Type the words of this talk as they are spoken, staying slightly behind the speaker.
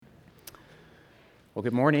Well,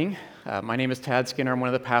 good morning. My name is Tad Skinner. I'm one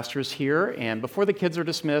of the pastors here. And before the kids are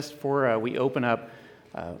dismissed, before we open up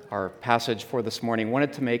our passage for this morning, I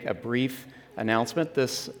wanted to make a brief announcement.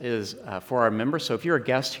 This is for our members. So if you're a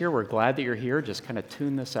guest here, we're glad that you're here. Just kind of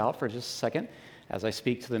tune this out for just a second as I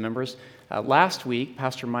speak to the members. Last week,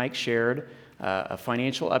 Pastor Mike shared a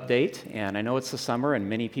financial update. And I know it's the summer and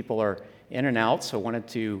many people are in and out. So I wanted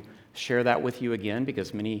to share that with you again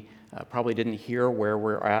because many probably didn't hear where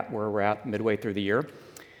we're at midway through the year.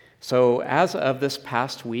 So as of this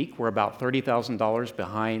past week, we're about $30,000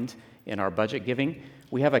 behind in our budget giving.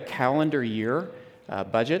 We have a calendar year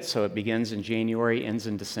budget, so it begins in January, ends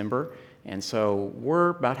in December. And so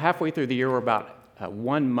we're about halfway through the year. We're about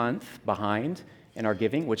 1 month behind in our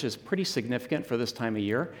giving, which is pretty significant for this time of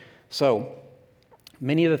year. So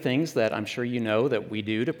many of the things that I'm sure you know that we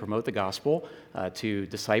do to promote the gospel, to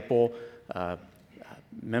disciple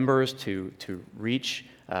members, to reach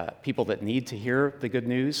people that need to hear the good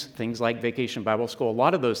news, things like Vacation Bible School. A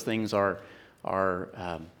lot of those things are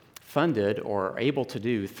funded or able to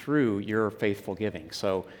do through your faithful giving.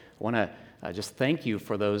 So I want to just thank you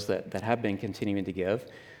for those that have been continuing to give.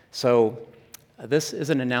 So this is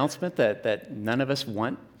an announcement that none of us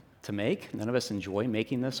want to make. None of us enjoy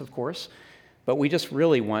making this, of course. But we just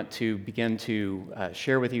really want to begin to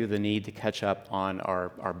share with you the need to catch up on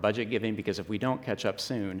our budget giving, because if we don't catch up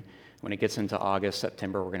soon, when it gets into August,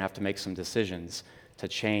 September, we're going to have to make some decisions to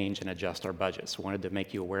change and adjust our budget. So I wanted to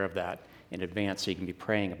make you aware of that in advance so you can be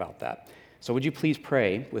praying about that. So would you please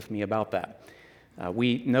pray with me about that?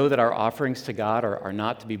 We know that our offerings to God are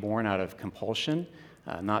not to be born out of compulsion,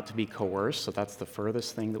 not to be coerced, so that's the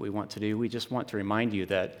furthest thing that we want to do. We just want to remind you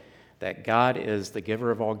that God is the giver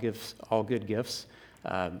of all gifts, all good gifts,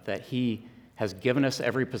 that He has given us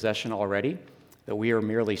every possession already, that we are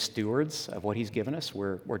merely stewards of what He's given us.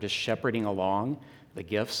 We're just shepherding along the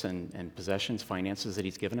gifts and possessions, finances that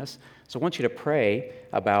He's given us. So I want you to pray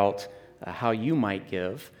about how you might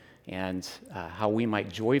give and how we might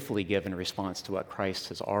joyfully give in response to what Christ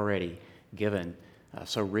has already given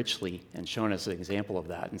so richly and shown us an example of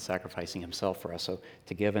that in sacrificing Himself for us, so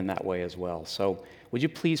to give in that way as well. So would you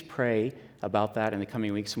please pray about that in the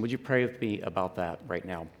coming weeks, and would you pray with me about that right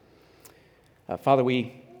now? Father,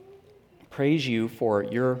 we praise You for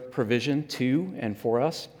Your provision to and for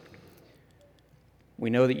us. We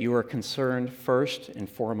know that You are concerned first and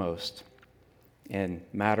foremost in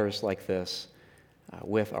matters like this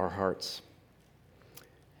with our hearts.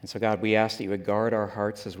 And so, God, we ask that You would guard our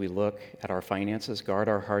hearts as we look at our finances, guard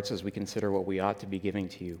our hearts as we consider what we ought to be giving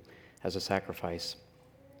to You as a sacrifice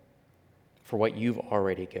for what You've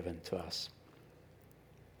already given to us.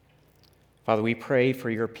 Father, we pray for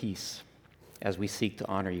Your peace as we seek to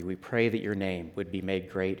honor You. We pray that Your name would be made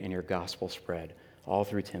great and Your gospel spread all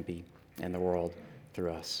through Tempe and the world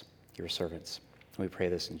through us, Your servants. We pray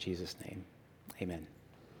this in Jesus' name. Amen.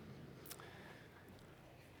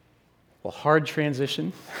 Well, hard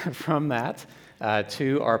transition from that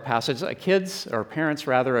to our passage. Kids, or parents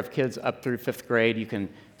rather, of kids up through 5th grade, you can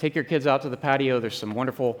take your kids out to the patio. There's some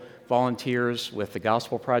wonderful volunteers with the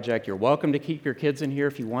Gospel Project. You're welcome to keep your kids in here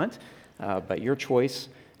if you want, but your choice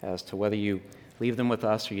as to whether you leave them with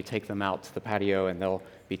us or you take them out to the patio and they'll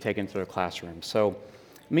be taken to their classroom. So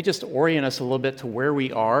let me just orient us a little bit to where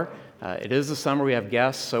we are. It is the summer. We have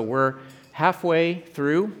guests, so we're halfway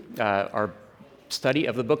through our study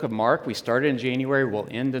of the book of Mark. We started in January, we'll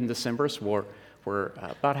end in December, so we're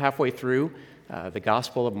about halfway through the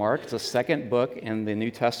Gospel of Mark. It's the second book in the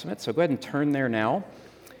New Testament, so go ahead and turn there now.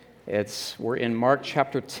 We're in Mark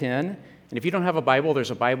chapter 10, and if you don't have a Bible,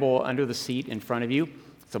 there's a Bible under the seat in front of you.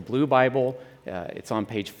 It's a blue Bible. It's on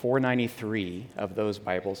page 493 of those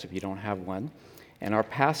Bibles if you don't have one. And our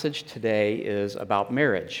passage today is about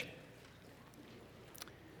marriage.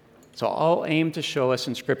 So I'll aim to show us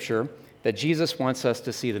in Scripture that Jesus wants us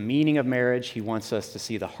to see the meaning of marriage, He wants us to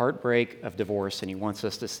see the heartbreak of divorce, and He wants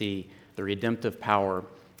us to see the redemptive power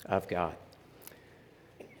of God.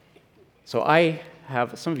 So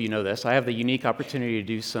some of you know this, I have the unique opportunity to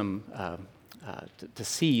do to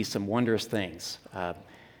see some wondrous things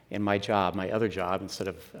in my job, my other job.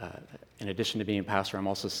 In addition to being a pastor, I'm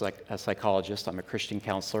also a psychologist. I'm a Christian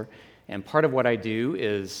counselor, and part of what I do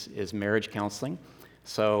is marriage counseling.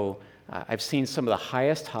 So I've seen some of the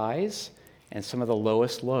highest highs and some of the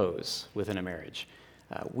lowest lows within a marriage.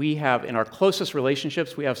 We have, in our closest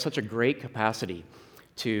relationships, we have such a great capacity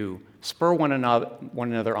to spur one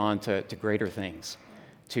another on to greater things,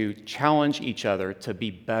 to challenge each other to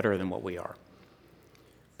be better than what we are.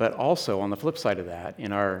 But also, on the flip side of that,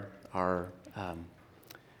 in our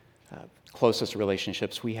closest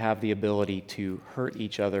relationships, we have the ability to hurt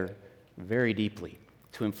each other very deeply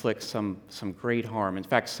to inflict some great harm. In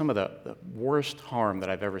fact, some of the worst harm that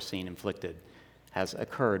I've ever seen inflicted has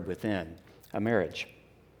occurred within a marriage.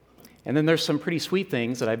 And then there's some pretty sweet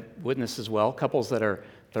things that I've witnessed as well. Couples that are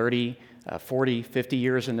 30, 40, 50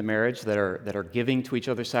 years into marriage that are giving to each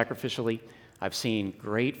other sacrificially. I've seen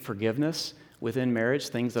great forgiveness within marriage,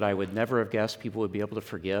 things that I would never have guessed people would be able to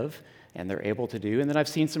forgive, and they're able to do. And then I've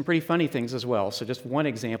seen some pretty funny things as well. So just one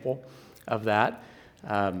example of that.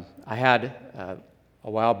 I had, a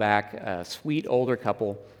while back, a sweet older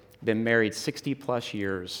couple, been married 60 plus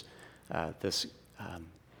years, this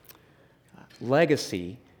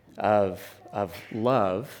legacy of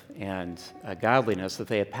love and godliness that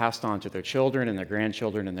they had passed on to their children and their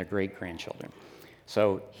grandchildren and their great-grandchildren.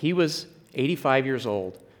 So he was 85 years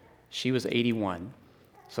old. She was 81.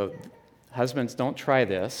 So husbands, don't try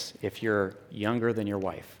this if you're younger than your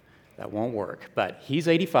wife. That won't work. But he's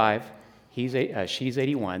 85. She's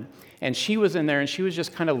 81. And she was in there, and she was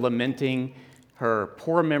just kind of lamenting her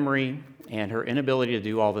poor memory and her inability to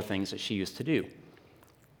do all the things that she used to do.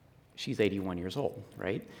 She's 81 years old,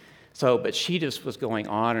 right? So, but she just was going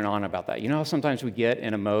on and on about that. You know how sometimes we get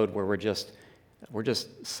in a mode where we're just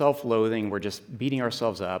self-loathing, we're just beating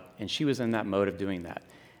ourselves up, and she was in that mode of doing that.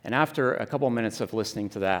 And after a couple minutes of listening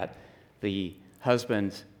to that, the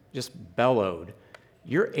husband just bellowed,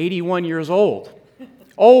 "You're 81 years old.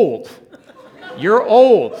 Old. You're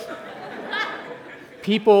old.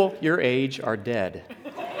 People your age are dead."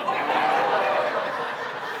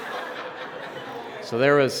 So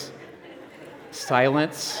there was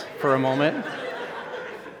silence for a moment,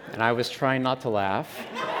 and I was trying not to laugh.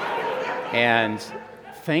 And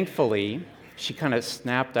thankfully, she kind of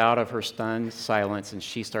snapped out of her stunned silence, and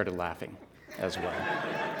she started laughing as well.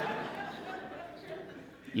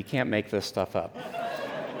 You can't make this stuff up.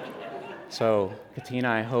 So, Katina,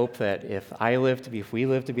 I hope that if we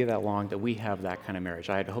live to be that long, that we have that kind of marriage.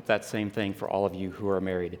 I hope that same thing for all of you who are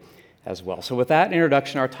married as well. So with that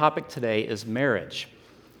introduction, our topic today is marriage.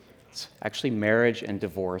 It's actually marriage and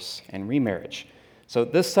divorce and remarriage. So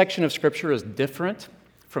this section of Scripture is different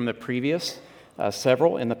from the previous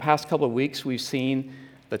several. In the past couple of weeks, we've seen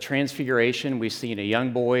the transfiguration. We've seen a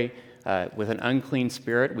young boy with an unclean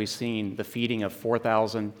spirit. We've seen the feeding of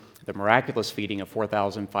 4,000, the miraculous feeding of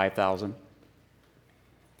 4,000, 5,000.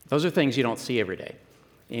 Those are things you don't see every day.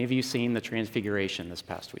 Any of you seen the transfiguration this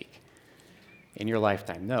past week in your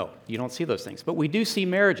lifetime? No, you don't see those things. But we do see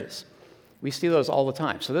marriages. We see those all the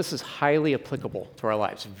time. So this is highly applicable to our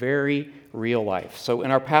lives, very real life. So in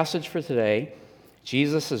our passage for today,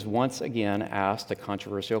 Jesus is once again asked a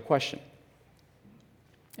controversial question.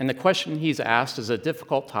 And the question he's asked is a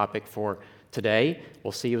difficult topic for today.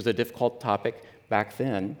 We'll see it was a difficult topic back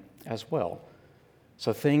then as well.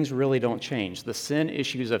 So things really don't change. The sin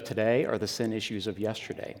issues of today are the sin issues of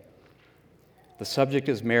yesterday. The subject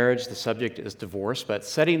is marriage, the subject is divorce, but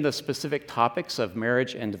setting the specific topics of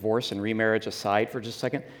marriage and divorce and remarriage aside for just a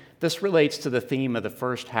second, this relates to the theme of the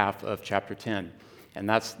first half of chapter 10. And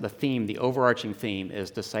that's the theme, the overarching theme is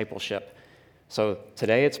discipleship. So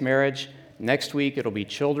today it's marriage, next week it'll be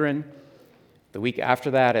children, the week after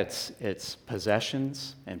that it's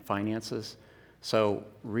possessions and finances. So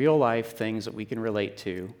real life things that we can relate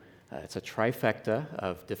to. It's a trifecta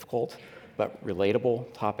of difficult but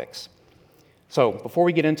relatable topics. So before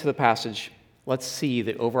we get into the passage, let's see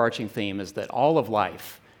the overarching theme is that all of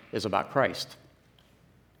life is about Christ.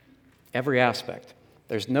 Every aspect.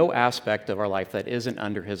 There's no aspect of our life that isn't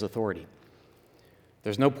under his authority.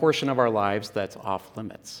 There's no portion of our lives that's off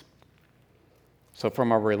limits. So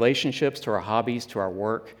from our relationships to our hobbies to our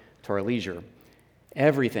work to our leisure,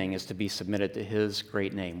 everything is to be submitted to his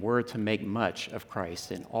great name. We're to make much of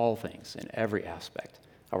Christ in all things, in every aspect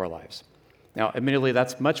of our lives. Now, admittedly,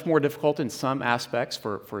 that's much more difficult in some aspects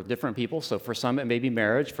for different people. So for some, it may be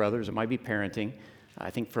marriage. For others, it might be parenting. I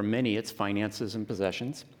think for many, it's finances and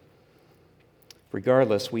possessions.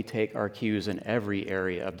 Regardless, we take our cues in every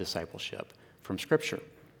area of discipleship from Scripture.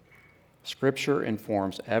 Scripture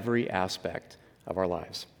informs every aspect of our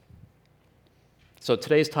lives. So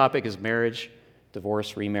today's topic is marriage,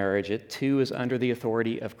 divorce, remarriage. It too is under the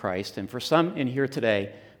authority of Christ. And for some in here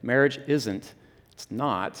today, marriage it's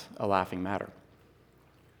not a laughing matter.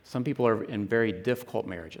 Some people are in very difficult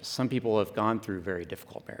marriages. Some people have gone through very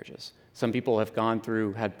difficult marriages. Some people have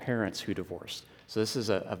had parents who divorced. So this is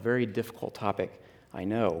a very difficult topic, I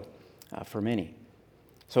know, for many.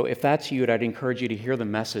 So if that's you, I'd encourage you to hear the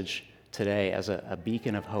message today as a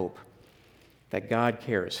beacon of hope, that God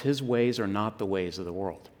cares. His ways are not the ways of the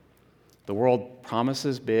world. The world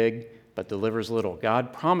promises big, but delivers little.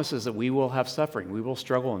 God promises that we will have suffering. We will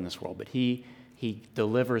struggle in this world, but He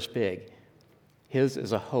delivers big. His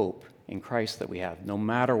is a hope in Christ that we have, no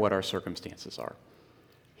matter what our circumstances are.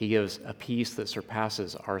 He gives a peace that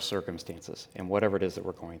surpasses our circumstances and whatever it is that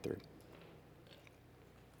we're going through.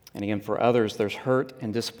 And again, for others, there's hurt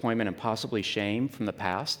and disappointment and possibly shame from the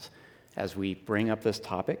past as we bring up this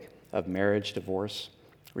topic of marriage, divorce,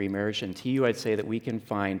 remarriage. And to you, I'd say that we can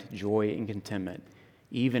find joy and contentment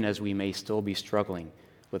even as we may still be struggling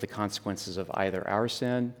with the consequences of either our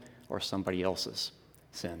sin or somebody else's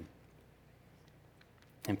sin.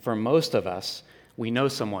 And for most of us, we know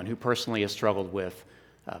someone who personally has struggled with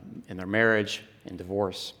in their marriage and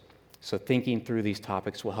divorce. So thinking through these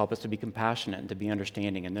topics will help us to be compassionate and to be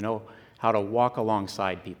understanding and to know how to walk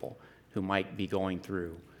alongside people who might be going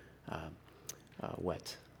through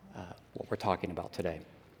what we're talking about today.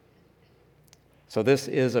 So this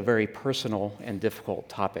is a very personal and difficult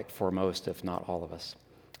topic for most, if not all of us.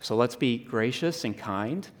 So let's be gracious and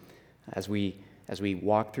kind as we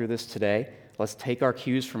walk through this today. Let's take our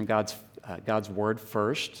cues from God's word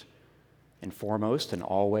first and foremost and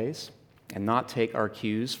always, and not take our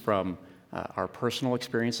cues from our personal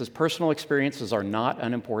experiences. Personal experiences are not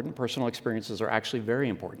unimportant. Personal experiences are actually very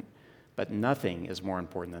important, but nothing is more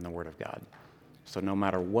important than the Word of God. So no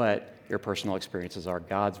matter what your personal experiences are,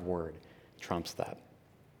 God's Word trumps that.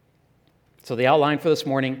 So the outline for this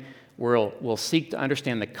morning, we'll seek to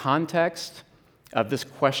understand the context of this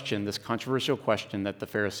question, this controversial question that the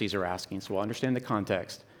Pharisees are asking. So we'll understand the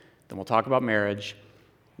context. Then we'll talk about marriage.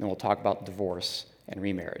 Then we'll talk about divorce and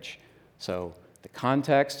remarriage. So the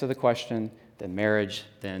context of the question, then marriage,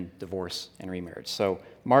 then divorce and remarriage. So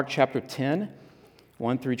Mark chapter 10,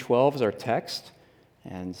 1 through 12 is our text.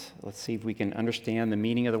 And let's see if we can understand the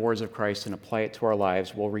meaning of the words of Christ and apply it to our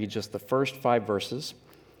lives. We'll read just the first 5 verses.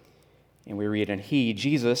 And we read, "And he,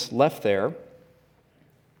 Jesus, left there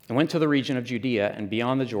and went to the region of Judea and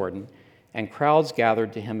beyond the Jordan, and crowds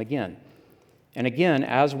gathered to him again. And again,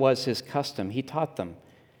 as was his custom, he taught them.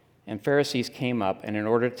 And Pharisees came up, and in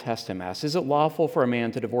order to test him, asked, 'Is it lawful for a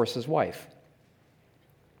man to divorce his wife?'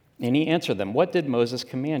 And he answered them, 'What did Moses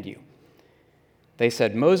command you?' They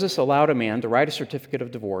said, 'Moses allowed a man to write a certificate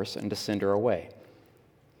of divorce and to send her away.'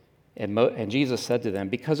 And Jesus said to them,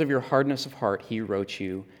 'Because of your hardness of heart, he wrote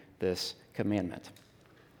you this commandment.'"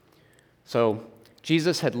 So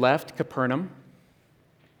Jesus had left Capernaum,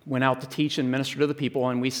 went out to teach and minister to the people,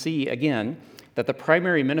 and we see again that the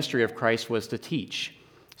primary ministry of Christ was to teach.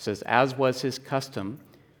 It says, as was his custom,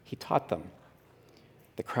 he taught them.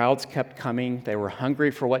 The crowds kept coming. They were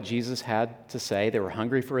hungry for what Jesus had to say. They were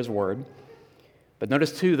hungry for his word. But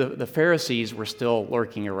notice, too, the Pharisees were still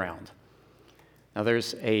lurking around. Now,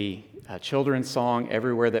 there's a children's song,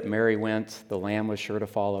 "Everywhere that Mary went, the Lamb was sure to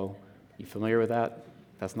follow." You familiar with that?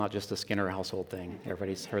 That's not just a Skinner household thing.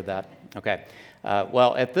 Everybody's heard that? Okay.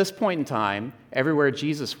 Well, at this point in time, everywhere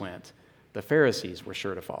Jesus went, the Pharisees were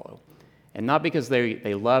sure to follow. And not because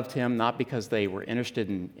they loved him, not because they were interested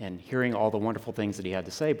in hearing all the wonderful things that he had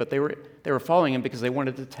to say, but they were following him because they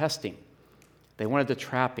wanted to test him. They wanted to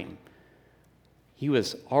trap him. He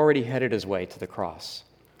was already headed his way to the cross,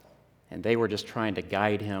 and they were just trying to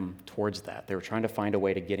guide him towards that. They were trying to find a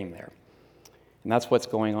way to get him there. And that's what's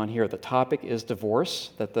going on here. The topic is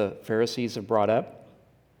divorce that the Pharisees have brought up.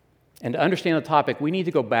 And to understand the topic, we need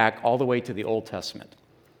to go back all the way to the Old Testament.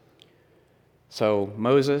 So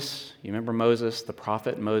Moses, you remember Moses, the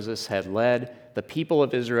prophet Moses, had led the people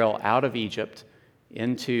of Israel out of Egypt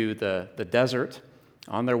into the desert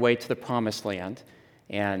on their way to the Promised Land.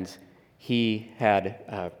 And he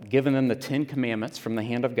had given them the 10 Commandments from the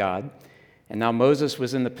hand of God. And now Moses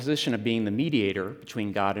was in the position of being the mediator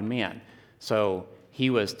between God and man. So he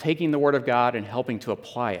was taking the word of God and helping to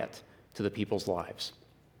apply it to the people's lives,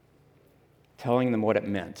 telling them what it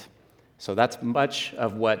meant. So that's much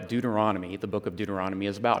of what Deuteronomy, the book of Deuteronomy,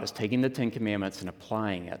 is about, is taking the 10 Commandments and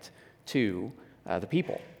applying it to the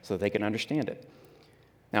people so that they can understand it.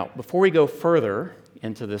 Now, before we go further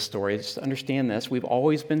into this story, just understand this. We've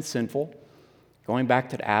always been sinful. Going back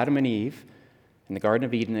to Adam and Eve in the Garden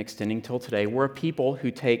of Eden, extending till today, we're a people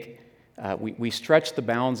who we stretch the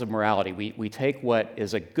bounds of morality. We take what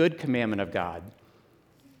is a good commandment of God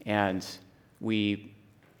and we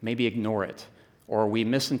maybe ignore it, or we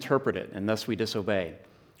misinterpret it and thus we disobey.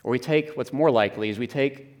 Or we take, what's more likely is we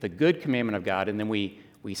take the good commandment of God and then we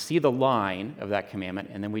see the line of that commandment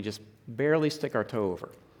and then we just barely stick our toe over.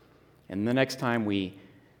 And the next time we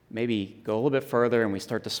maybe go a little bit further and we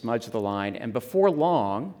start to smudge the line, and before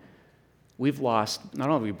long, we've lost, not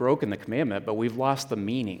only have we broken the commandment, but we've lost the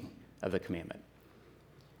meaning of the commandment.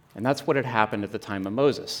 And that's what had happened at the time of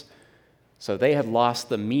Moses. So they had lost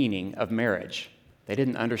the meaning of marriage. They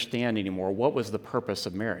didn't understand anymore what was the purpose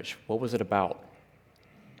of marriage. What was it about?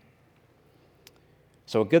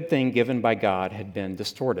 So a good thing given by God had been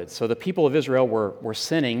distorted. So the people of Israel were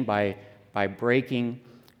sinning by treating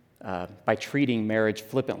marriage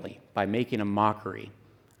flippantly, by making a mockery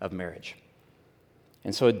of marriage.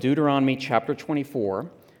 And so in Deuteronomy chapter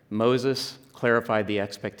 24, Moses clarified the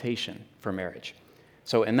expectation for marriage.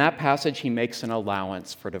 So in that passage, he makes an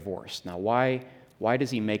allowance for divorce. Now, why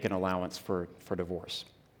does he make an allowance for divorce?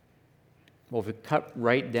 Well, if we cut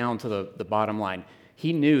right down to the bottom line,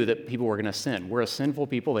 he knew that people were going to sin. We're a sinful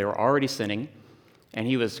people. They were already sinning. And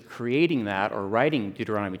he was creating that or writing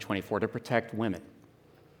Deuteronomy 24 to protect women.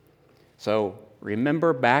 So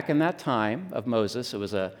remember back in that time of Moses, it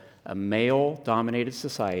was a male-dominated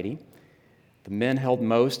society. The men held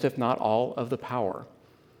most, if not all, of the power.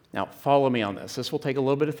 Now, follow me on this. This will take a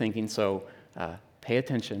little bit of thinking, so pay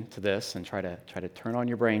attention to this and try to turn on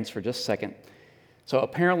your brains for just a second. So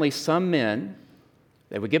apparently some men,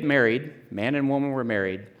 they would get married, man and woman were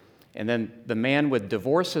married, and then the man would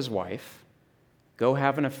divorce his wife, go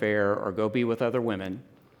have an affair or go be with other women,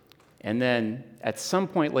 and then at some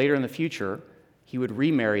point later in the future, he would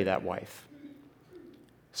remarry that wife.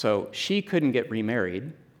 So she couldn't get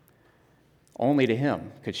remarried, only to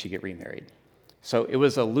him could she get remarried. So it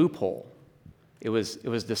was a loophole. It was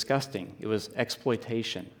disgusting. It was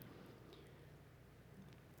exploitation.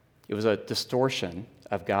 It was a distortion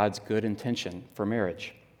of God's good intention for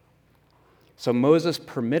marriage. So Moses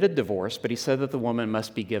permitted divorce, but he said that the woman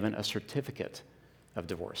must be given a certificate of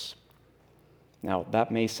divorce. Now,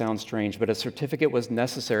 that may sound strange, but a certificate was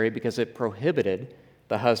necessary because it prohibited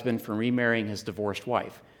the husband from remarrying his divorced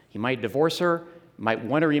wife. He might divorce her, might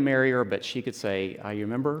want to remarry her, but she could say, you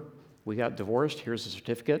remember, we got divorced, here's a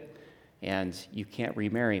certificate, and you can't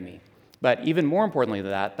remarry me. But even more importantly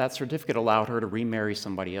than that certificate allowed her to remarry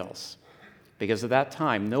somebody else. Because at that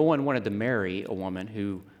time, no one wanted to marry a woman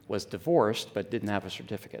who was divorced but didn't have a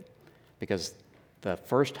certificate. Because the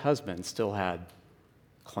first husband still had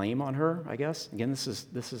claim on her, I guess. Again, this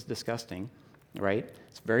is disgusting, right?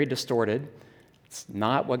 It's very distorted. It's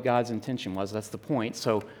not what God's intention was. That's the point.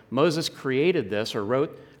 So Moses created this or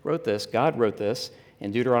wrote this. God wrote this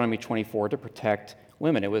in Deuteronomy 24 to protect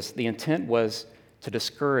women. The intent was to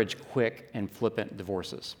discourage quick and flippant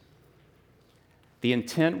divorces. The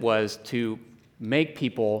intent was to make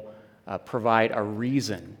people provide a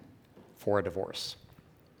reason for a divorce.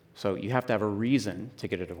 So you have to have a reason to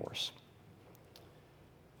get a divorce.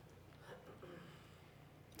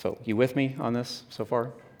 So you with me on this so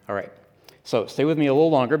far? All right. So stay with me a little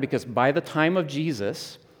longer because by the time of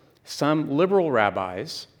Jesus, some liberal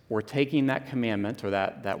rabbis were taking that commandment or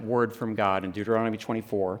that word from God in Deuteronomy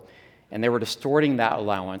 24, and they were distorting that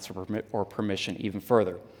allowance or permission even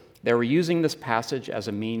further. They were using this passage as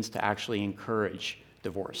a means to actually encourage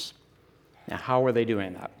divorce. Now, how were they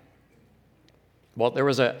doing that? Well, there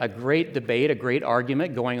was a great debate, a great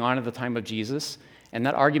argument going on at the time of Jesus, and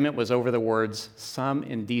that argument was over the words, some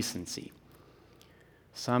indecency.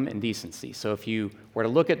 Some indecency. So if you were to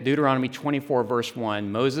look at Deuteronomy 24, verse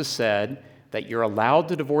 1, Moses said that you're allowed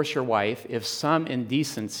to divorce your wife if some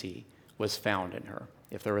indecency was found in her,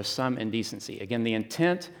 if there was some indecency. Again, the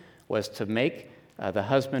intent was to make the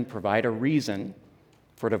husband provide a reason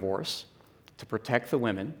for divorce, to protect the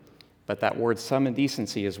women, but that word some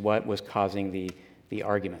indecency is what was causing the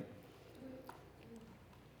argument.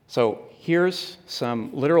 So here's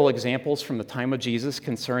some literal examples from the time of Jesus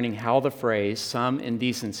concerning how the phrase some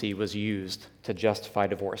indecency was used to justify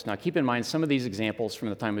divorce. Now keep in mind, some of these examples from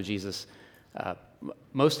the time of Jesus,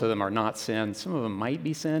 most of them are not sin. Some of them might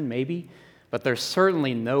be sin, maybe, but there's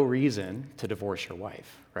certainly no reason to divorce your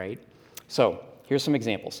wife, right? So here's some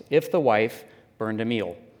examples. If the wife burned a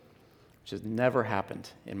meal, which has never happened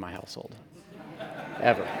in my household,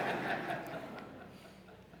 ever.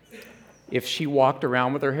 If she walked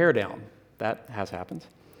around with her hair down, that has happened.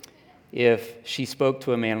 If she spoke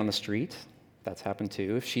to a man on the street, that's happened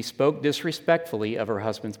too. If she spoke disrespectfully of her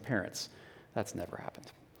husband's parents, that's never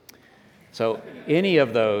happened. So any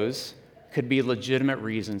of those could be legitimate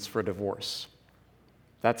reasons for divorce.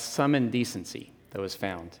 That's some indecency that was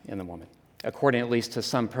found in the woman, according at least to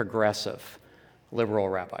some progressive liberal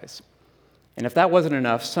rabbis. And if that wasn't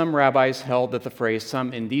enough, some rabbis held that the phrase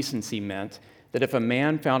some indecency meant that if a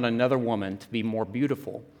man found another woman to be more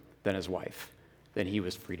beautiful than his wife, then he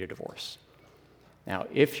was free to divorce. Now,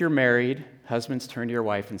 if you're married, husbands turn to your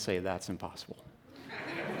wife and say, that's impossible.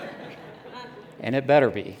 And it better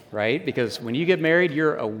be, right? Because when you get married,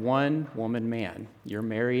 you're a one-woman man. You're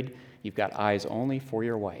married, you've got eyes only for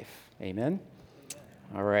your wife. Amen?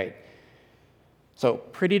 All right. So,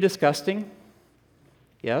 pretty disgusting.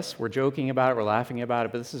 Yes, we're joking about it, we're laughing about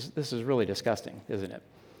it, but this is really disgusting, isn't it?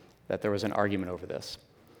 That there was an argument over this.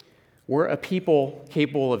 We're a people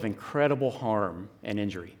capable of incredible harm and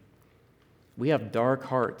injury. We have dark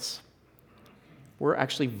hearts. We're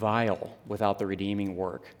actually vile without the redeeming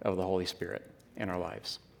work of the Holy Spirit in our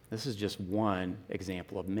lives. This is just one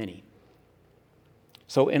example of many.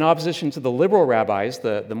 So in opposition to the liberal rabbis,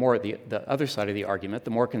 the other side of the argument,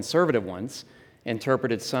 the more conservative ones,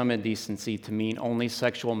 interpreted some indecency to mean only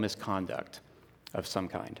sexual misconduct of some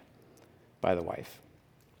kind by the wife.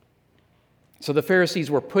 So the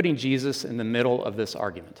Pharisees were putting Jesus in the middle of this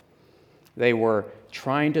argument. They were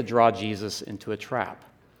trying to draw Jesus into a trap.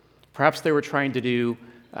 Perhaps they were trying to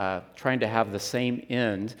have the same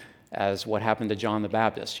end as what happened to John the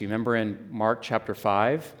Baptist. You remember in Mark chapter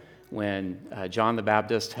 5, when John the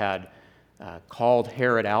Baptist had called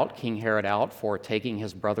King Herod out for taking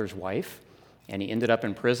his brother's wife, and he ended up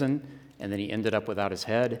in prison, and then he ended up without his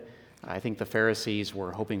head. I think the Pharisees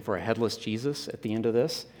were hoping for a headless Jesus at the end of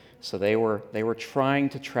this, so they were trying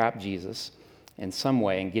to trap Jesus in some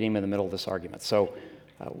way and get him in the middle of this argument. So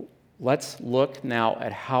let's look now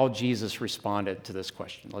at how Jesus responded to this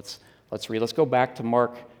question. Let's read. Let's go back to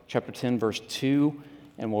Mark chapter 10, verse 2,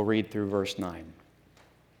 and we'll read through verse 9.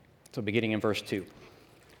 So beginning in verse 2. It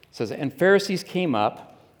says, "And Pharisees came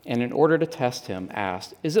up, and in order to test him,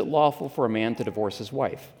 asked, 'Is it lawful for a man to divorce his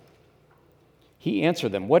wife?' He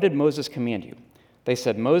answered them, 'What did Moses command you?' They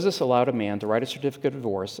said, 'Moses allowed a man to write a certificate of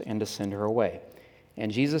divorce and to send her away.'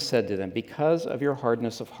 And Jesus said to them, 'Because of your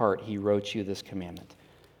hardness of heart, he wrote you this commandment.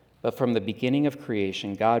 But from the beginning of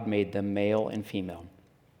creation, God made them male and female.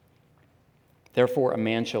 Therefore, a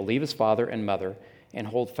man shall leave his father and mother and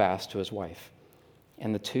hold fast to his wife,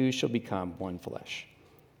 and the two shall become one flesh.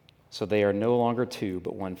 So they are no longer two,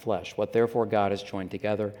 but one flesh. What therefore God has joined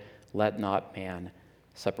together, let not man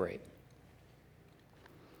separate.'"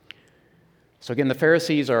 So again, the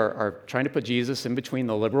Pharisees are trying to put Jesus in between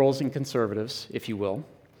the liberals and conservatives, if you will.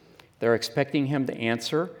 They're expecting him to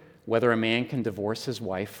answer whether a man can divorce his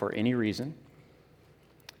wife for any reason.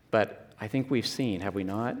 But I think we've seen, have we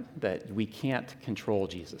not, that we can't control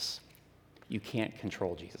Jesus. You can't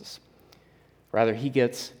control Jesus. Rather, he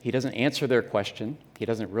doesn't answer their question. He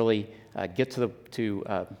doesn't really get to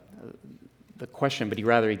the question, but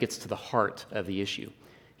he gets to the heart of the issue.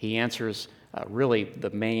 He answers really the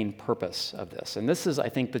main purpose of this. And this is, I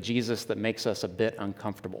think, the Jesus that makes us a bit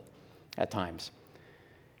uncomfortable at times.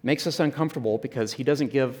 It makes us uncomfortable because he doesn't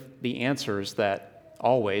give the answers that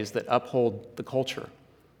uphold the culture.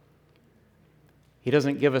 He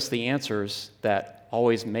doesn't give us the answers that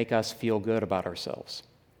always make us feel good about ourselves.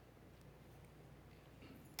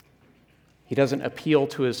 He doesn't appeal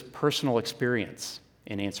to his personal experience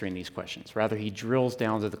in answering these questions. Rather, he drills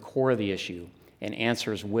down to the core of the issue and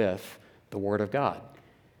answers with the Word of God.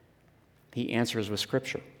 He answers with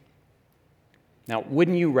Scripture. Now,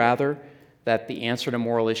 wouldn't you rather that the answer to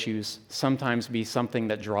moral issues sometimes be something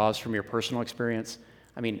that draws from your personal experience?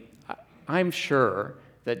 I mean, I'm sure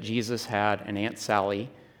that Jesus had an Aunt Sally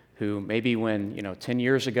who maybe when, 10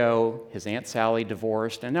 years ago, his Aunt Sally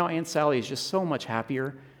divorced, and now Aunt Sally is just so much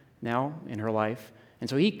happier now in her life. And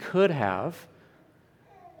so he could have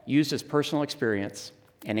used his personal experience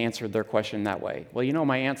and answered their question that way. Well,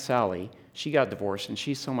 my Aunt Sally, she got divorced, and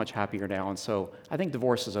she's so much happier now, and so I think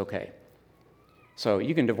divorce is okay. So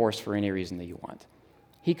you can divorce for any reason that you want.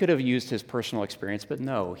 He could have used his personal experience, but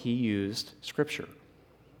no, he used Scripture.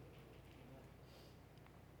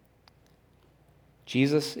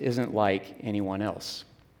 Jesus isn't like anyone else.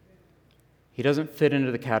 He doesn't fit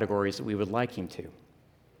into the categories that we would like him to.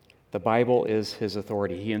 The Bible is his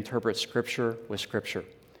authority. He interprets Scripture with Scripture.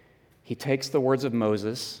 He takes the words of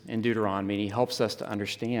Moses in Deuteronomy and he helps us to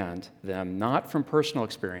understand them not from personal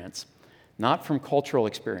experience, not from cultural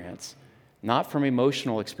experience, not from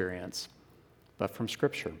emotional experience, but from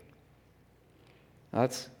Scripture.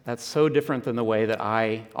 That's so different than the way that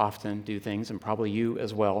I often do things, and probably you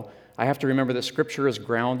as well. I have to remember that Scripture is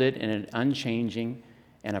grounded in an unchanging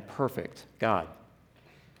and a perfect God.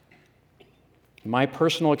 My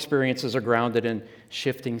personal experiences are grounded in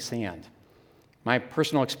shifting sand. My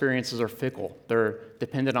personal experiences are fickle. They're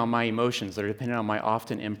dependent on my emotions. They're dependent on my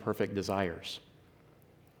often imperfect desires.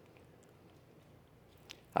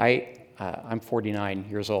 I'm 49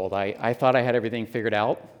 years old. I thought I had everything figured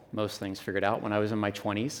out, most things figured out, when I was in my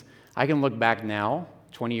 20s. I can look back now,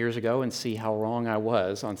 20 years ago, and see how wrong I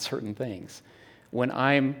was on certain things. When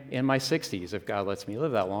I'm in my 60s, if God lets me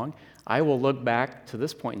live that long, I will look back to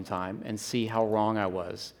this point in time and see how wrong I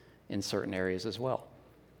was in certain areas as well.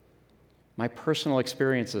 My personal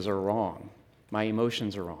experiences are wrong. My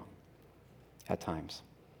emotions are wrong at times.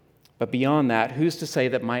 But beyond that, who's to say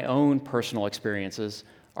that my own personal experiences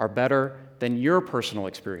are better than your personal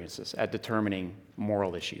experiences at determining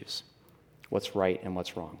moral issues? what's right and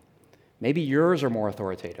what's wrong. Maybe yours are more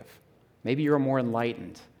authoritative. Maybe you're more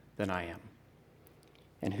enlightened than I am.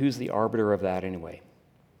 And who's the arbiter of that anyway?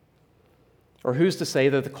 Or who's to say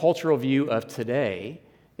that the cultural view of today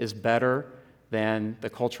is better than the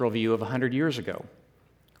cultural view of 100 years ago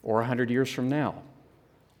or 100 years from now?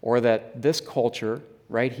 Or that this culture,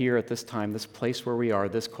 right here at this time, this place where we are,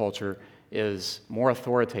 this culture is more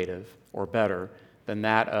authoritative or better than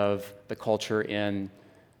that of the culture in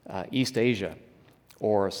East Asia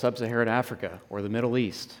or Sub-Saharan Africa or the Middle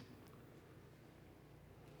East.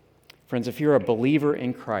 Friends, if you're a believer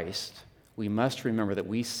in Christ, we must remember that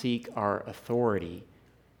we seek our authority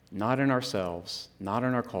not in ourselves, not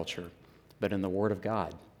in our culture, but in the Word of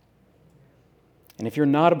God. And if you're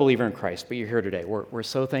not a believer in Christ, but you're here today, we're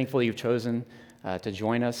so thankful you've chosen to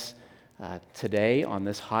join us today on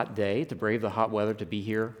this hot day, to brave the hot weather, to be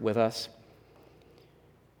here with us.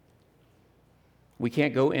 We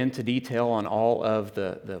can't go into detail on all of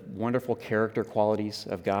the wonderful character qualities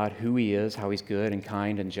of God, who He is, how He's good and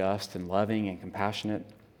kind and just and loving and compassionate.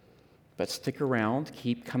 But stick around,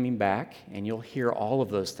 keep coming back, and you'll hear all of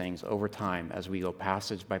those things over time as we go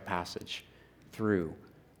passage by passage through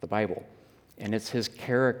the Bible. And it's His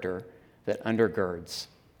character that undergirds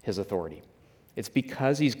His authority. It's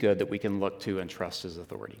because He's good that we can look to and trust His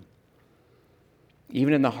authority.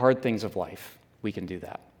 Even in the hard things of life, we can do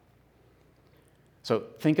that. So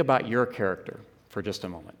think about your character for just a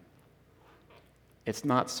moment. It's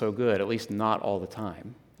not so good, at least not all the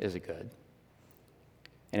time, is it good?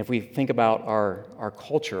 And if we think about our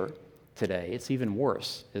culture today, it's even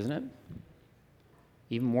worse, isn't it?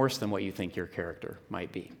 Even worse than what you think your character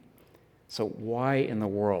might be. So why in the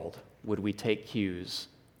world would we take cues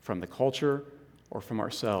from the culture or from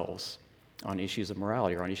ourselves on issues of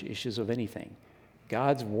morality or on issues of anything?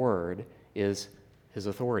 God's word is His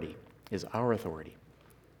authority, is our authority.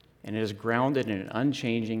 And it is grounded in an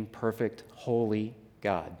unchanging, perfect, holy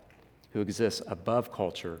God who exists above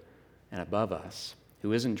culture and above us,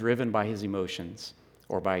 who isn't driven by His emotions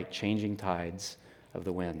or by changing tides of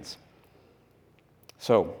the winds.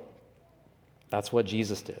 So, that's what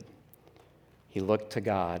Jesus did. He looked to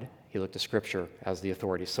God, He looked to Scripture as the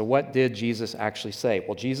authority. So what did Jesus actually say?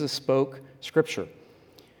 Well, Jesus spoke Scripture.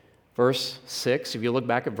 Verse 6, if you look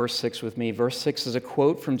back at verse 6 with me, verse 6 is a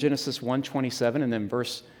quote from Genesis 1:27, and then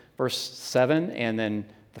verse 7, and then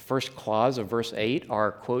the first clause of verse 8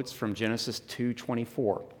 are quotes from Genesis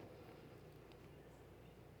 2:24.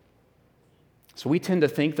 So we tend to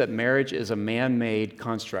think that marriage is a man-made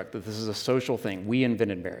construct, that this is a social thing. We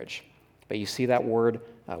invented marriage. But you see that word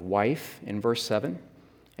wife in verse 7?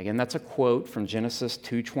 Again, that's a quote from Genesis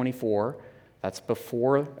 2:24. That's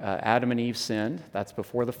before Adam and Eve sinned. That's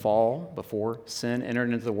before the fall, before sin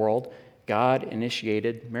entered into the world. God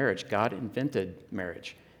initiated marriage. God invented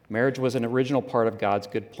marriage. Marriage was an original part of God's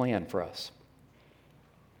good plan for us.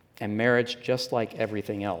 And marriage, just like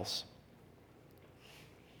everything else,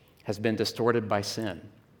 has been distorted by sin.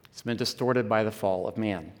 It's been distorted by the fall of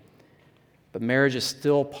man. But marriage is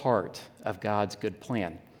still part of God's good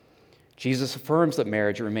plan. Jesus affirms that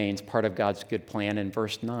marriage remains part of God's good plan in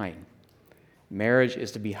verse 9. Marriage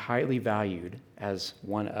is to be highly valued as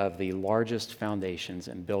one of the largest foundations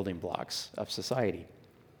and building blocks of society.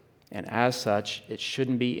 And as such, it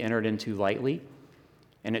shouldn't be entered into lightly,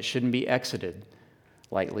 and it shouldn't be exited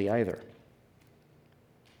lightly either.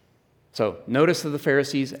 So notice that the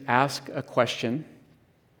Pharisees ask a question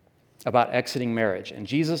about exiting marriage, and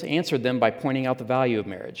Jesus answered them by pointing out the value of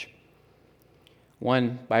marriage.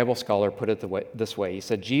 One Bible scholar put it this way. He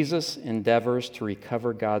said, Jesus endeavors to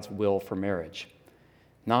recover God's will for marriage,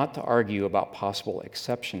 not to argue about possible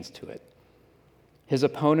exceptions to it. His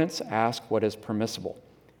opponents ask what is permissible.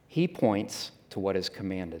 He points to what is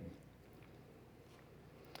commanded.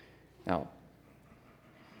 Now,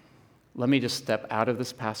 let me just step out of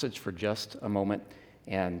this passage for just a moment,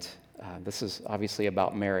 and this is obviously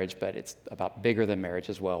about marriage, but it's about bigger than marriage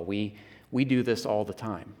as well. We do this all the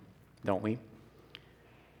time, don't we?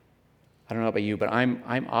 I don't know about you, but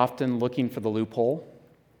I'm often looking for the loophole.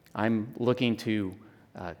 I'm looking to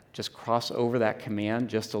just cross over that command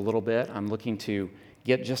just a little bit. I'm looking to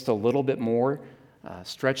get just a little bit more,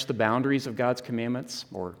 stretch the boundaries of God's commandments,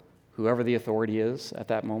 or whoever the authority is at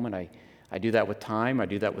that moment. I do that with time. I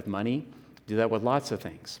do that with money. I do that with lots of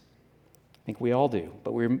things. I think we all do.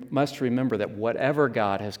 But we must remember that whatever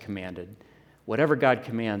God has commanded, whatever God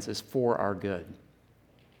commands is for our good.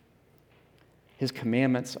 His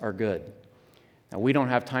commandments are good. Now, we don't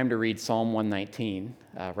have time to read Psalm 119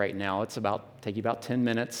 right now. It's take you about 10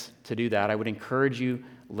 minutes to do that. I would encourage you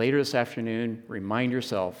later this afternoon, remind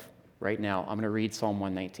yourself right now, I'm going to read Psalm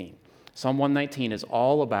 119. Psalm 119 is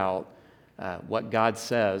all about what God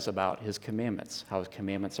says about his commandments, how his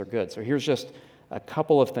commandments are good. So here's just a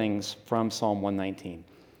couple of things from Psalm 119.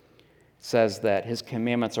 It says that his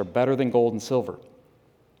commandments are better than gold and silver,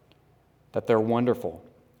 that they're wonderful,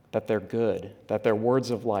 that they're good, that they're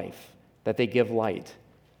words of life, that they give light,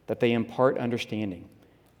 that they impart understanding,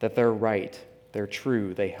 that they're right, they're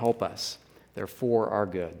true, they help us, they're for our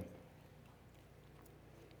good.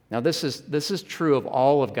 Now, this is true of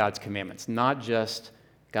all of God's commandments, not just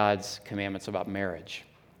God's commandments about marriage.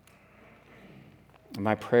 And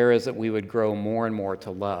my prayer is that we would grow more and more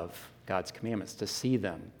to love God's commandments, to see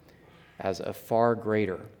them as a far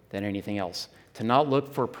greater than anything else, to not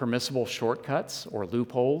look for permissible shortcuts or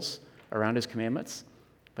loopholes around his commandments,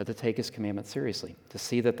 but to take his commandments seriously, to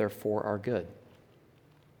see that they're for our good.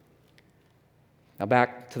 Now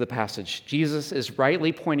back to the passage. Jesus is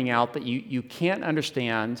rightly pointing out that you can't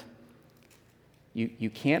understand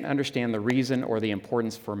the reason or the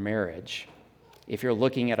importance for marriage if you're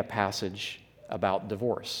looking at a passage about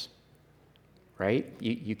divorce, right?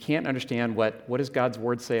 You can't understand what does God's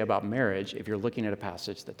word say about marriage if you're looking at a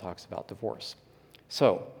passage that talks about divorce.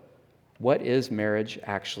 So, what is marriage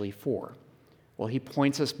actually for? Well, he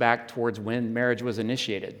points us back towards when marriage was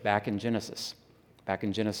initiated, back in Genesis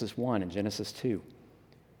 1 and Genesis 2.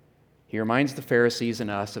 He reminds the Pharisees and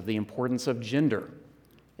us of the importance of gender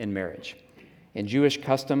in marriage. In Jewish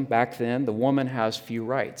custom back then, the woman has few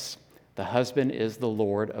rights. The husband is the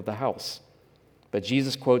Lord of the house. But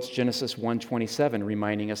Jesus quotes Genesis 1:27,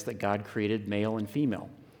 reminding us that God created male and female.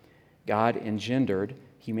 God engendered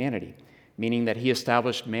humanity, meaning that he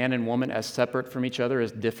established man and woman as separate from each other,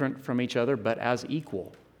 as different from each other, but as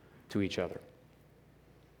equal to each other,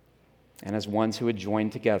 and as ones who would join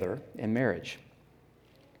together in marriage.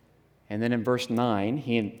 And then in verse 9,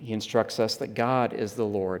 he instructs us that God is the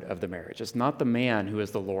Lord of the marriage. It's not the man who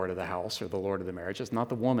is the Lord of the house or the Lord of the marriage. It's not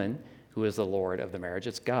the woman who is the Lord of the marriage.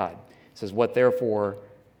 It's God. It says, what therefore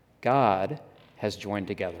God has joined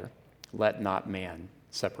together, let not man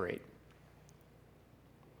separate.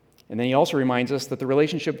 And then he also reminds us that the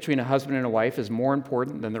relationship between a husband and a wife is more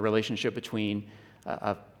important than the relationship between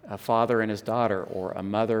a father and his daughter or a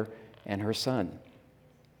mother and her son.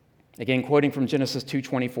 Again, quoting from Genesis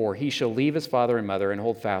 2:24, he shall leave his father and mother and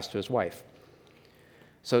hold fast to his wife.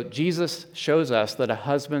 So Jesus shows us that a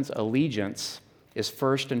husband's allegiance is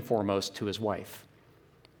first and foremost to his wife,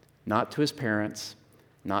 not to his parents,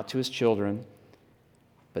 not to his children,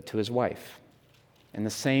 but to his wife. And the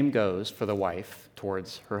same goes for the wife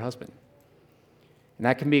towards her husband. And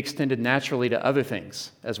that can be extended naturally to other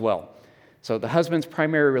things as well. So the husband's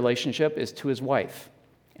primary relationship is to his wife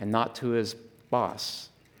and not to his boss,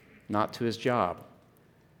 not to his job,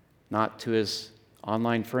 not to his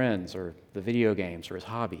online friends or the video games or his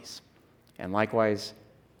hobbies. And likewise,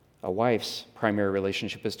 a wife's primary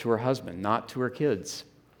relationship is to her husband, not to her kids,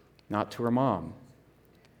 not to her mom,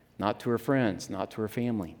 not to her friends, not to her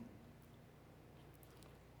family.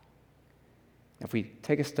 If we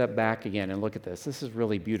take a step back again and look at this is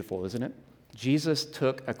really beautiful, isn't it? Jesus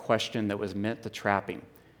took a question that was meant to trap him.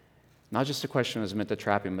 Not just a question that was meant to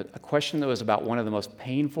trap him, but a question that was about one of the most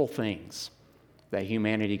painful things that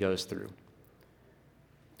humanity goes through: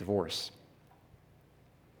 divorce.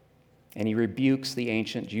 And he rebukes the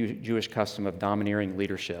ancient Jewish custom of domineering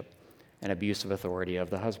leadership and abuse of authority of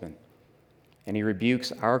the husband. And he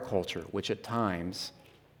rebukes our culture, which at times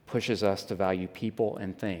pushes us to value people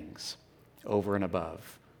and things over and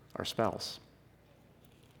above our spouse.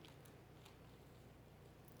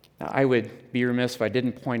 Now, I would be remiss if I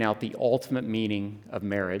didn't point out the ultimate meaning of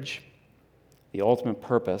marriage, the ultimate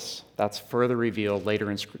purpose. That's further revealed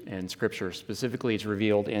later in Scripture. Specifically, it's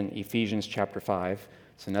revealed in Ephesians chapter 5.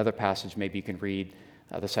 It's another passage maybe you can read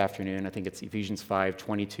this afternoon. I think it's Ephesians 5,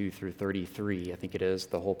 22 through 33. I think it is,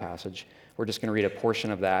 the whole passage. We're just going to read a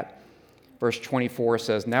portion of that. Verse 24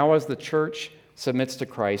 says, "Now as the church submits to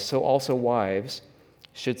Christ, so also wives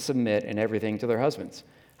should submit in everything to their husbands.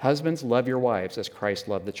 Husbands, love your wives as Christ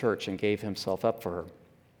loved the church and gave himself up for her."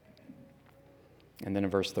 And then in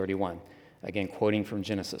verse 31, again quoting from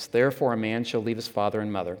Genesis, "Therefore a man shall leave his father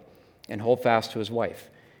and mother and hold fast to his wife,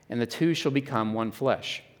 and the two shall become one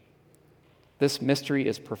flesh." This mystery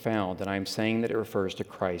is profound, and I am saying that it refers to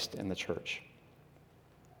Christ and the church.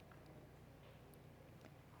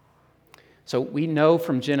 So we know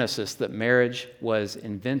from Genesis that marriage was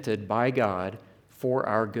invented by God for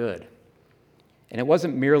our good. And it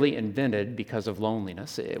wasn't merely invented because of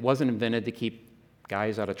loneliness. It wasn't invented to keep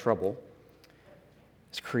guys out of trouble.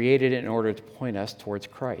 It's created in order to point us towards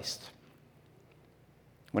Christ.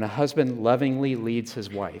 When a husband lovingly leads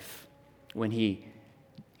his wife, when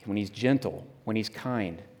he's gentle, when he's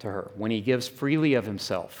kind to her, when he gives freely of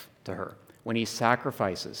himself to her, when he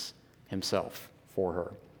sacrifices himself for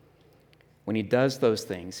her. When he does those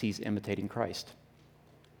things, he's imitating Christ.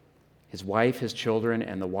 His wife, his children,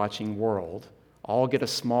 and the watching world all get a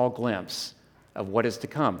small glimpse of what is to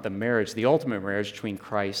come, the marriage, the ultimate marriage between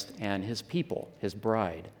Christ and his people, his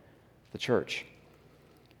bride, the church.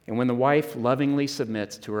 And when the wife lovingly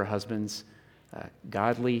submits to her husband's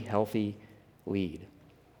godly, healthy lead,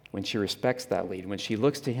 when she respects that lead, when she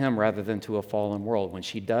looks to him rather than to a fallen world, when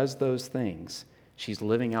she does those things, she's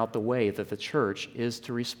living out the way that the church is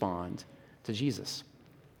to respond to Jesus.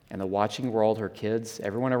 And the watching world, her kids,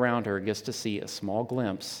 everyone around her gets to see a small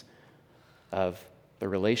glimpse of the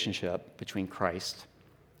relationship between Christ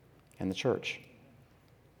and the church.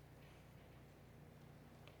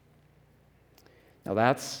 Now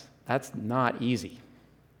that's not easy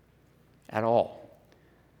at all.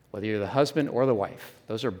 Whether you're the husband or the wife,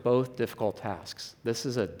 those are both difficult tasks. This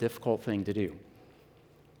is a difficult thing to do.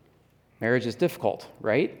 Marriage is difficult,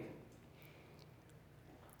 right?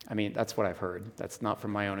 I mean, that's what I've heard. That's not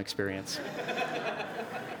from my own experience.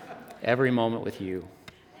 Every moment with you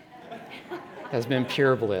has been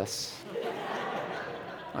pure bliss.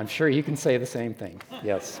 I'm sure you can say the same thing.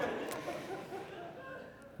 Yes.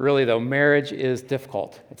 Really, though, marriage is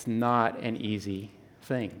difficult. It's not an easy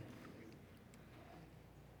thing.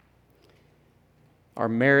 Our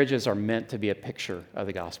marriages are meant to be a picture of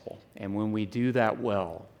the gospel. And when we do that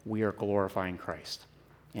well, we are glorifying Christ.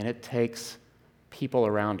 And it takes people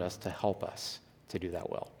around us to help us to do that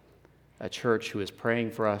well. A church who is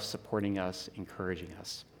praying for us, supporting us, encouraging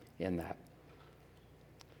us in that.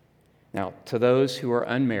 Now, to those who are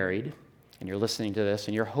unmarried, and you're listening to this,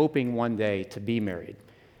 and you're hoping one day to be married,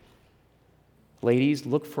 ladies,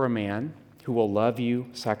 look for a man who will love you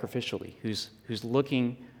sacrificially, who's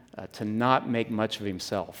looking to not make much of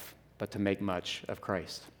himself, but to make much of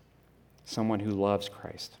Christ. Someone who loves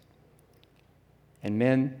Christ. And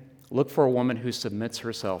men, look for a woman who submits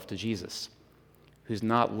herself to Jesus, who's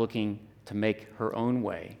not looking to make her own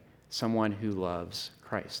way, someone who loves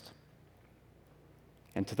Christ.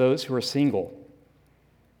 And to those who are single,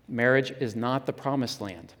 marriage is not the promised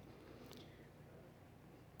land.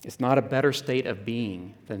 It's not a better state of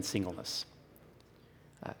being than singleness.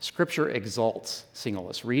 Scripture exalts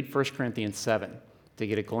singleness. Read 1 Corinthians 7 to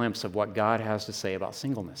get a glimpse of what God has to say about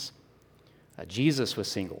singleness. Jesus was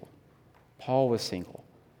single. Paul was single.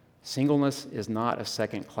 Singleness is not a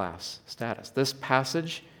second-class status. This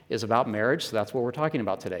passage is about marriage, so that's what we're talking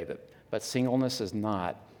about today. But singleness is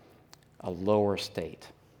not a lower state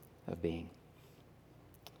of being.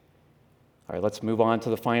 All right, let's move on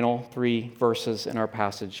to the final 3 verses in our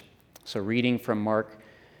passage. So reading from Mark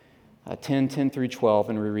 10 through 12,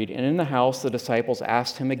 and we read, "And in the house the disciples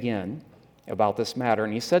asked him again about this matter,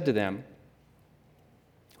 and he said to them,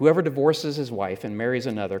 'Whoever divorces his wife and marries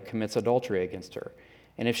another commits adultery against her.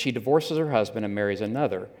 And if she divorces her husband and marries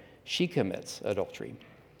another, she commits adultery.'"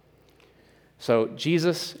 So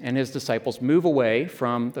Jesus and his disciples move away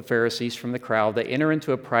from the Pharisees, from the crowd. They enter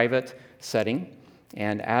into a private setting,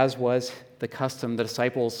 and as was the custom, the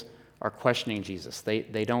disciples are questioning Jesus.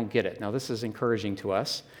 They don't get it. Now, this is encouraging to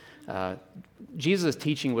us. Jesus'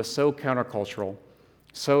 teaching was so countercultural,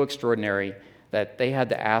 so extraordinary, that they had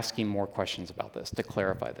to ask him more questions about this to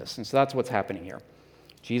clarify this. And so that's what's happening here.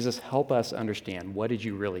 Jesus, help us understand, what did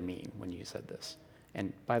you really mean when you said this?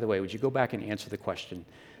 And by the way, would you go back and answer the question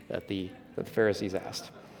that the Pharisees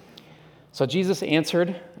asked? So Jesus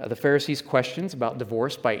answered the Pharisees' questions about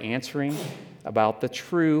divorce by answering about the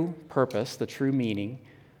true purpose, the true meaning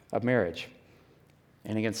of marriage.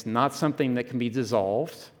 And again, it's not something that can be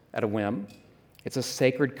dissolved at a whim. It's a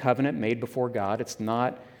sacred covenant made before God. It's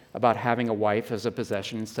not about having a wife as a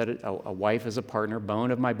possession. Instead, a wife as a partner,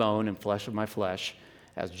 bone of my bone and flesh of my flesh,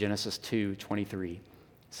 as Genesis 2:23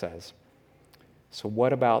 says. So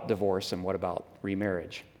what about divorce and what about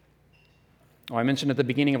remarriage? Well, I mentioned at the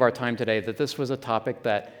beginning of our time today that this was a topic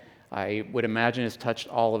that I would imagine has touched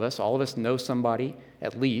all of us. All of us know somebody,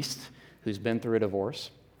 at least, who's been through a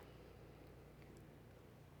divorce.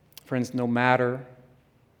 Friends, no matter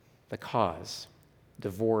the cause,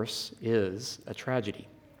 divorce is a tragedy.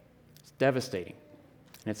 It's devastating,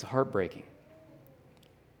 and it's heartbreaking.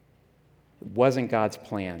 It wasn't God's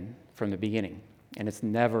plan from the beginning, and it's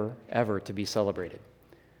never, ever to be celebrated.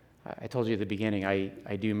 I told you at the beginning,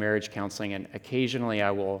 I do marriage counseling, and occasionally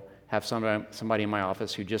I will have somebody in my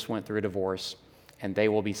office who just went through a divorce, and they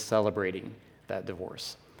will be celebrating that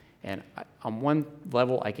divorce. And on one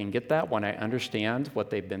level, I can get that when I understand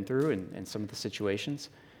what they've been through and some of the situations,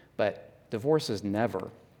 but divorce is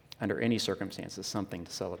never, under any circumstances, something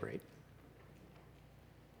to celebrate.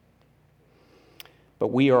 But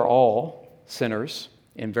we are all sinners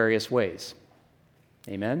in various ways.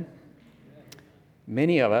 Amen?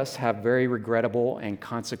 Many of us have very regrettable and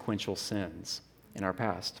consequential sins in our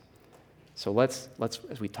past. So let's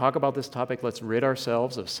as we talk about this topic, let's rid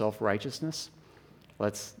ourselves of self-righteousness.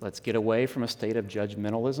 Let's get away from a state of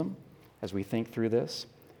judgmentalism as we think through this.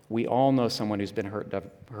 We all know someone who's been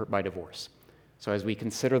hurt by divorce. So as we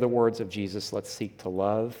consider the words of Jesus, let's seek to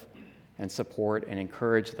love and support and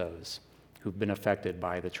encourage those who've been affected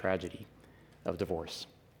by the tragedy of divorce.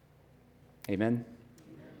 Amen?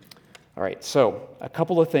 All right, so a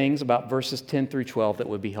couple of things about verses 10 through 12 that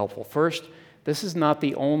would be helpful. First, this is not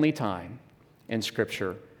the only time in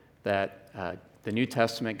Scripture that the New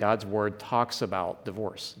Testament, God's Word, talks about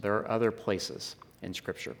divorce. There are other places in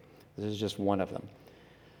Scripture. This is just one of them.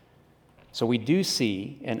 So we do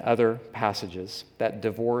see in other passages that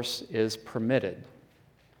divorce is permitted.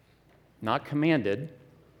 Not commanded,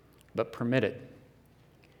 but permitted.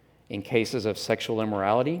 In cases of sexual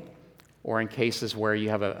immorality, or in cases where you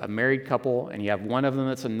have a married couple and you have one of them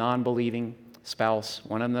that's a non-believing spouse,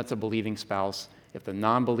 one of them that's a believing spouse. If the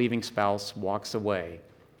non-believing spouse walks away,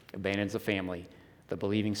 abandons the family, the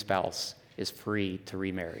believing spouse is free to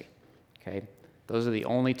remarry. Okay? Those are the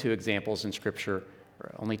only two examples in Scripture,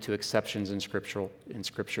 or only two exceptions in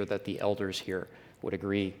Scripture that the elders here would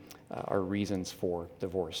agree are reasons for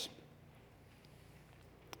divorce.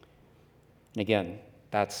 And again,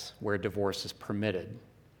 that's where divorce is permitted,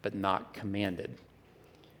 but not commanded.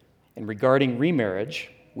 And regarding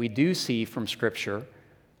remarriage, we do see from Scripture,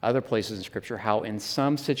 other places in Scripture, how in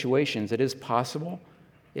some situations it is possible,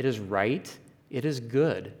 it is right, it is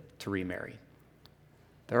good to remarry.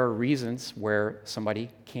 There are reasons where somebody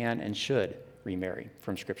can and should remarry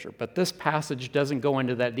from Scripture. But this passage doesn't go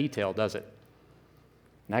into that detail, does it?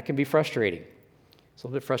 And that can be frustrating. It's a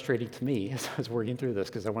little bit frustrating to me as I was working through this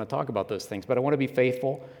because I want to talk about those things, but I want to be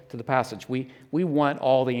faithful to the passage. We want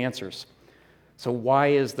all the answers. So why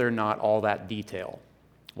is there not all that detail?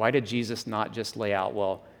 Why did Jesus not just lay out,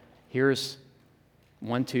 well, here's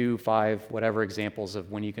 1, 2, 5, whatever examples of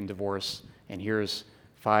when you can divorce, and here's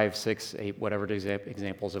 5, 6, 8, whatever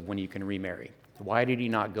examples of when you can remarry? Why did he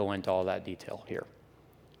not go into all that detail here?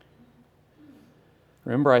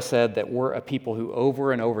 Remember I said that we're a people who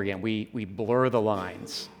over and over again, we blur the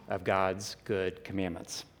lines of God's good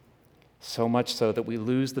commandments. So much so that we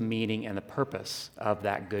lose the meaning and the purpose of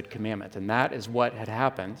that good commandment. And that is what had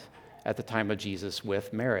happened at the time of Jesus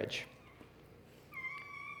with marriage.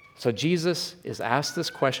 So Jesus is asked this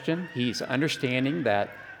question. He's understanding that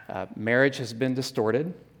marriage has been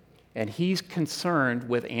distorted, and he's concerned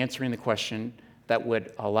with answering the question that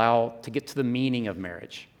would allow to get to the meaning of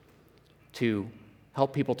marriage, to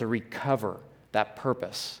help people to recover that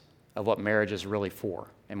purpose of what marriage is really for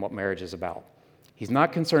and what marriage is about. He's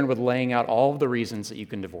not concerned with laying out all of the reasons that you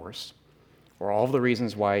can divorce or all of the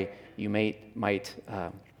reasons why you might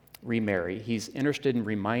remarry. He's interested in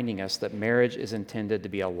reminding us that marriage is intended to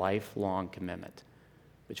be a lifelong commitment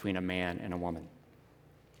between a man and a woman.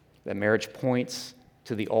 That marriage points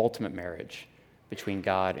to the ultimate marriage between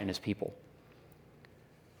God and his people.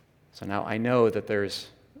 So now I know that there's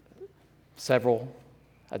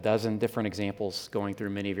a dozen different examples going through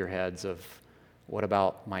many of your heads of what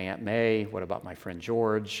about my Aunt May, what about my friend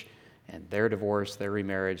George, and their divorce, their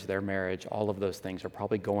remarriage, their marriage, all of those things are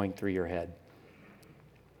probably going through your head.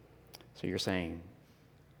 So you're saying,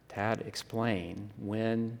 Tad, explain,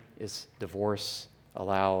 when is divorce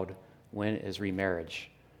allowed? When is remarriage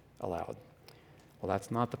allowed? Well,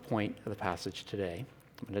 that's not the point of the passage today.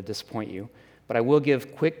 I'm going to disappoint you. But I will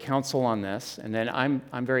give quick counsel on this, and then I'm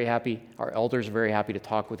very happy, our elders are very happy to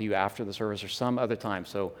talk with you after the service or some other time.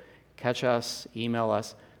 So catch us, email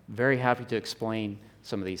us. Very happy to explain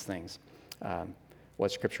some of these things,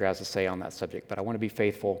 what Scripture has to say on that subject. But I want to be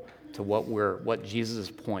faithful to what Jesus'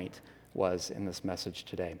 point was in this message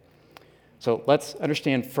today. So let's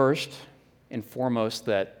understand first and foremost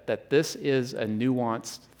that this is a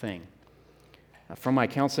nuanced thing. From my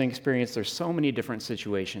counseling experience, there's so many different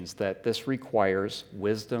situations that this requires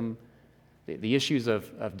wisdom. The issues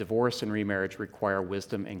of divorce and remarriage require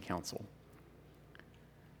wisdom and counsel.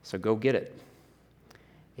 So go get it.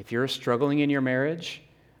 If you're struggling in your marriage,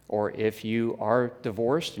 or if you are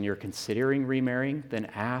divorced and you're considering remarrying, then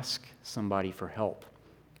ask somebody for help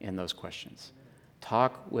in those questions.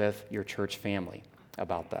 Talk with your church family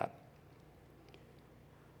about that.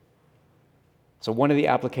 So one of the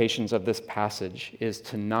applications of this passage is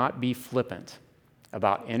to not be flippant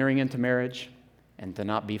about entering into marriage and to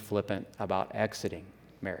not be flippant about exiting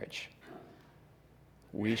marriage.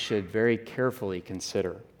 We should very carefully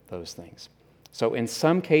consider those things. So in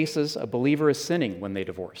some cases, a believer is sinning when they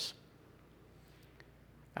divorce.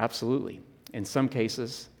 Absolutely. In some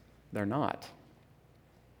cases, they're not.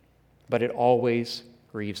 But it always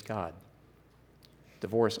grieves God.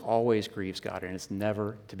 Divorce always grieves God, and it's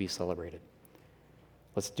never to be celebrated.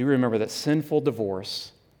 Let's do remember that sinful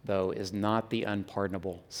divorce, though, is not the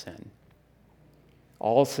unpardonable sin.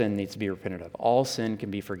 All sin needs to be repented of. All sin can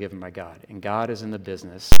be forgiven by God, and God is in the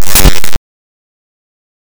business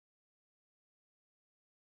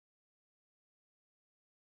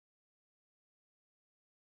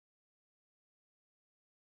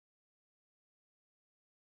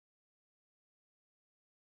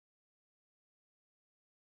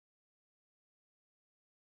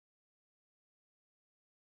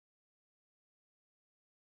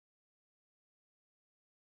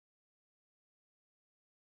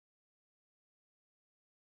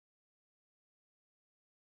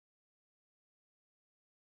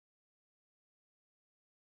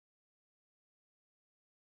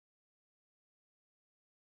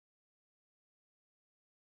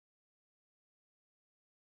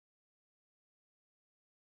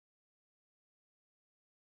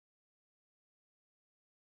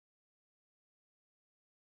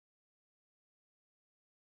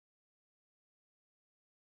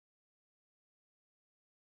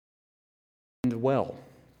well.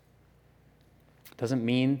 It doesn't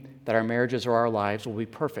mean that our marriages or our lives will be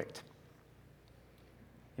perfect.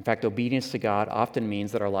 In fact, obedience to God often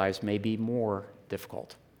means that our lives may be more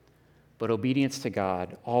difficult. But obedience to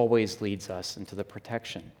God always leads us into the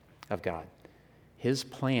protection of God. His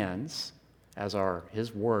plans,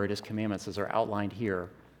 His word, His commandments, as are outlined here,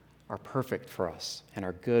 are perfect for us and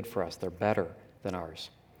are good for us. They're better than ours.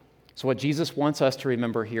 So what Jesus wants us to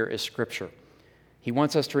remember here is Scripture. He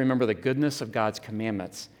wants us to remember the goodness of God's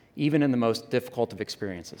commandments, even in the most difficult of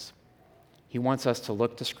experiences. He wants us to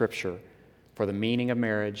look to Scripture for the meaning of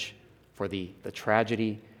marriage, for the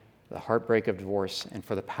tragedy, the heartbreak of divorce, and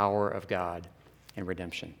for the power of God in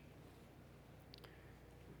redemption.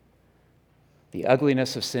 The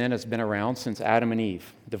ugliness of sin has been around since Adam and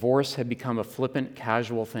Eve. Divorce had become a flippant,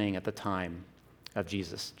 casual thing at the time of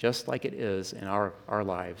Jesus, just like it is in our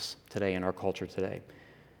lives today, in our culture today.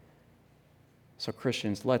 So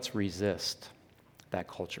Christians, let's resist that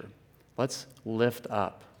culture. Let's lift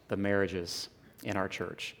up the marriages in our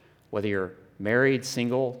church. Whether you're married,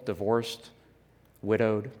 single, divorced,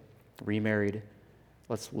 widowed, remarried,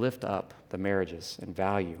 let's lift up the marriages and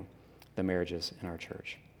value the marriages in our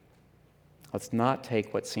church. Let's not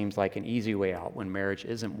take what seems like an easy way out when marriage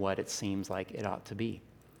isn't what it seems like it ought to be.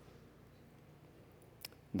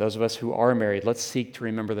 Those of us who are married, let's seek to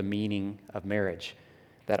remember the meaning of marriage,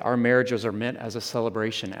 that our marriages are meant as a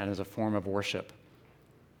celebration and as a form of worship.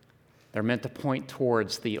 They're meant to point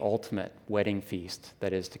towards the ultimate wedding feast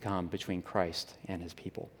that is to come between Christ and his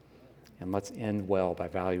people. And let's end well by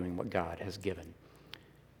valuing what God has given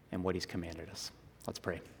and what he's commanded us. Let's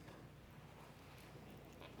pray.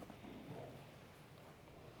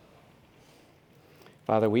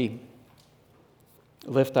 Father, we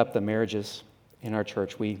lift up the marriages in our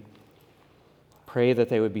church. We pray that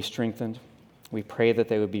they would be strengthened. We pray that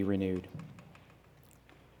they would be renewed.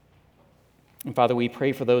 And Father, we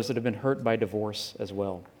pray for those that have been hurt by divorce as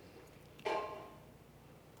well.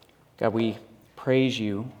 God, we praise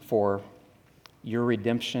you for your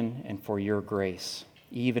redemption and for your grace,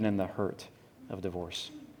 even in the hurt of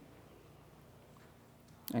divorce.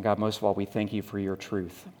 And God, most of all, we thank you for your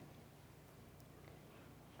truth.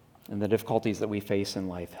 And the difficulties that we face in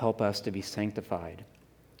life, help us to be sanctified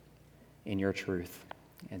in your truth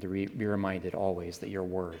and to be reminded always that your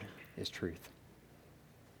word is truth.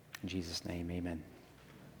 In Jesus' name, amen.